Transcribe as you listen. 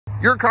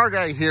Your car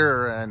guy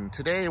here, and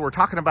today we're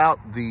talking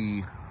about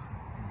the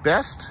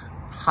best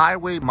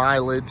highway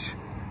mileage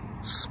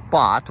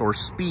spot or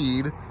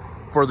speed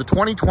for the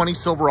 2020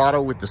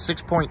 Silverado with the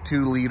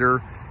 6.2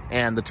 liter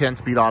and the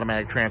 10-speed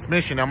automatic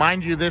transmission. Now,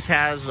 mind you, this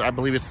has, I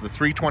believe it's the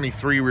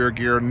 323 rear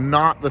gear,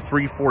 not the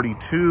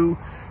 342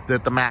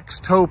 that the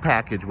max tow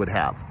package would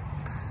have.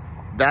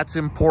 That's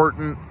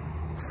important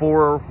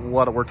for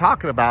what we're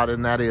talking about,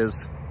 and that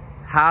is,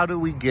 how do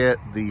we get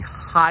the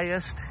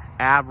highest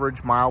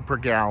average mile per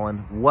gallon?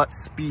 What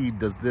speed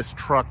does this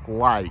truck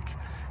like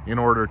in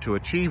order to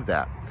achieve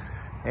that?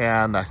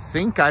 And I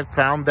think I've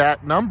found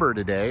that number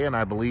today, and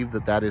I believe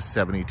that that is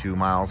 72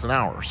 miles an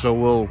hour. So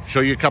we'll show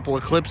you a couple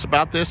of clips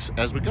about this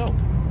as we go.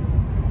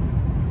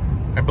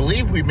 I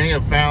believe we may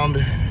have found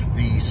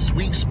the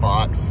sweet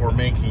spot for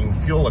making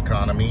fuel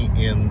economy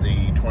in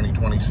the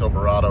 2020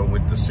 Silverado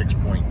with the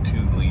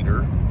 6.2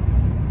 liter.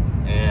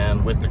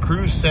 And with the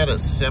cruise set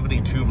at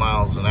 72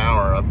 miles an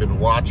hour, I've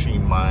been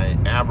watching my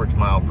average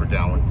mile per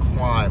gallon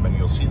climb, and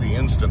you'll see the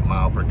instant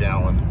mile per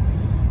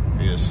gallon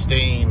is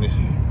staying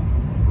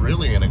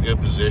really in a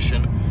good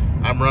position.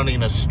 I'm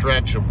running a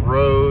stretch of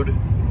road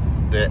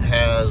that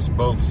has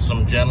both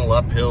some gentle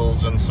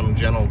uphills and some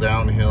gentle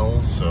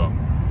downhills. So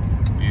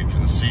you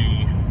can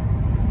see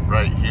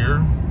right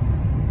here,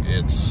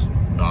 it's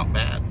not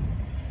bad.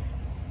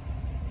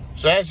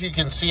 So as you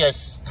can see, I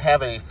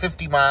have a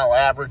 50-mile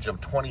average of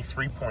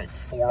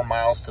 23.4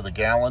 miles to the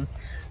gallon.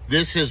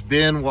 This has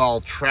been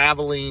while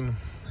traveling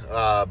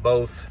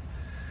both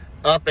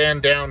up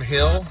and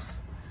downhill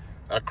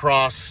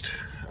across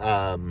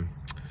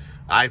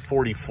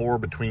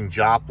I-44 between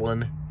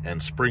Joplin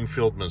and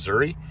Springfield,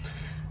 Missouri.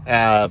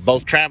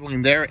 Both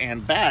traveling there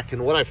and back.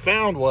 And what I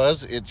found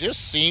was, it just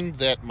seemed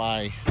that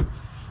my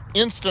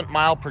instant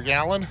mile per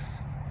gallon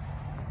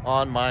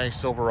on my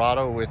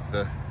Silverado with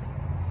the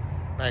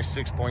nice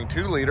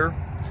 6.2 liter,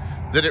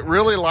 that it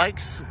really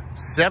likes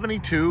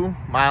 72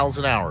 miles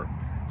an hour.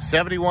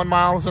 71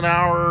 miles an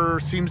hour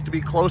seems to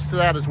be close to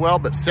that as well,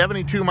 but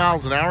 72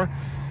 miles an hour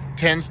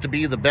tends to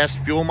be the best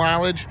fuel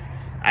mileage.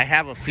 I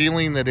have a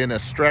feeling that in a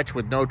stretch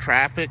with no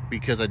traffic,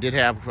 because I did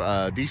have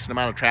a decent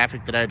amount of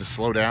traffic that I had to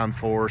slow down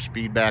for,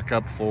 speed back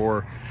up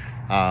for,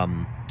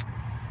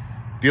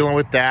 dealing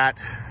with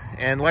that.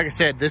 And like I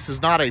said, this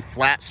is not a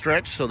flat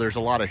stretch, so there's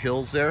a lot of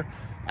hills there.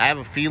 I have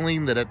a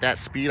feeling that at that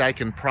speed, I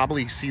can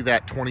probably see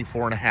that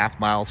 24.5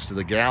 miles to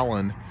the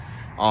gallon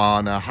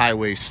on a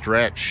highway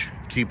stretch,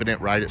 keeping it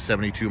right at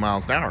 72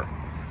 miles an hour.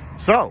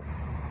 So,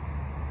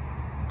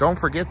 don't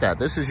forget that.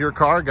 This is your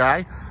car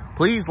guy.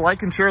 Please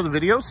like and share the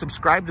video,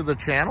 subscribe to the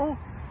channel,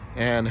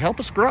 and help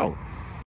us grow.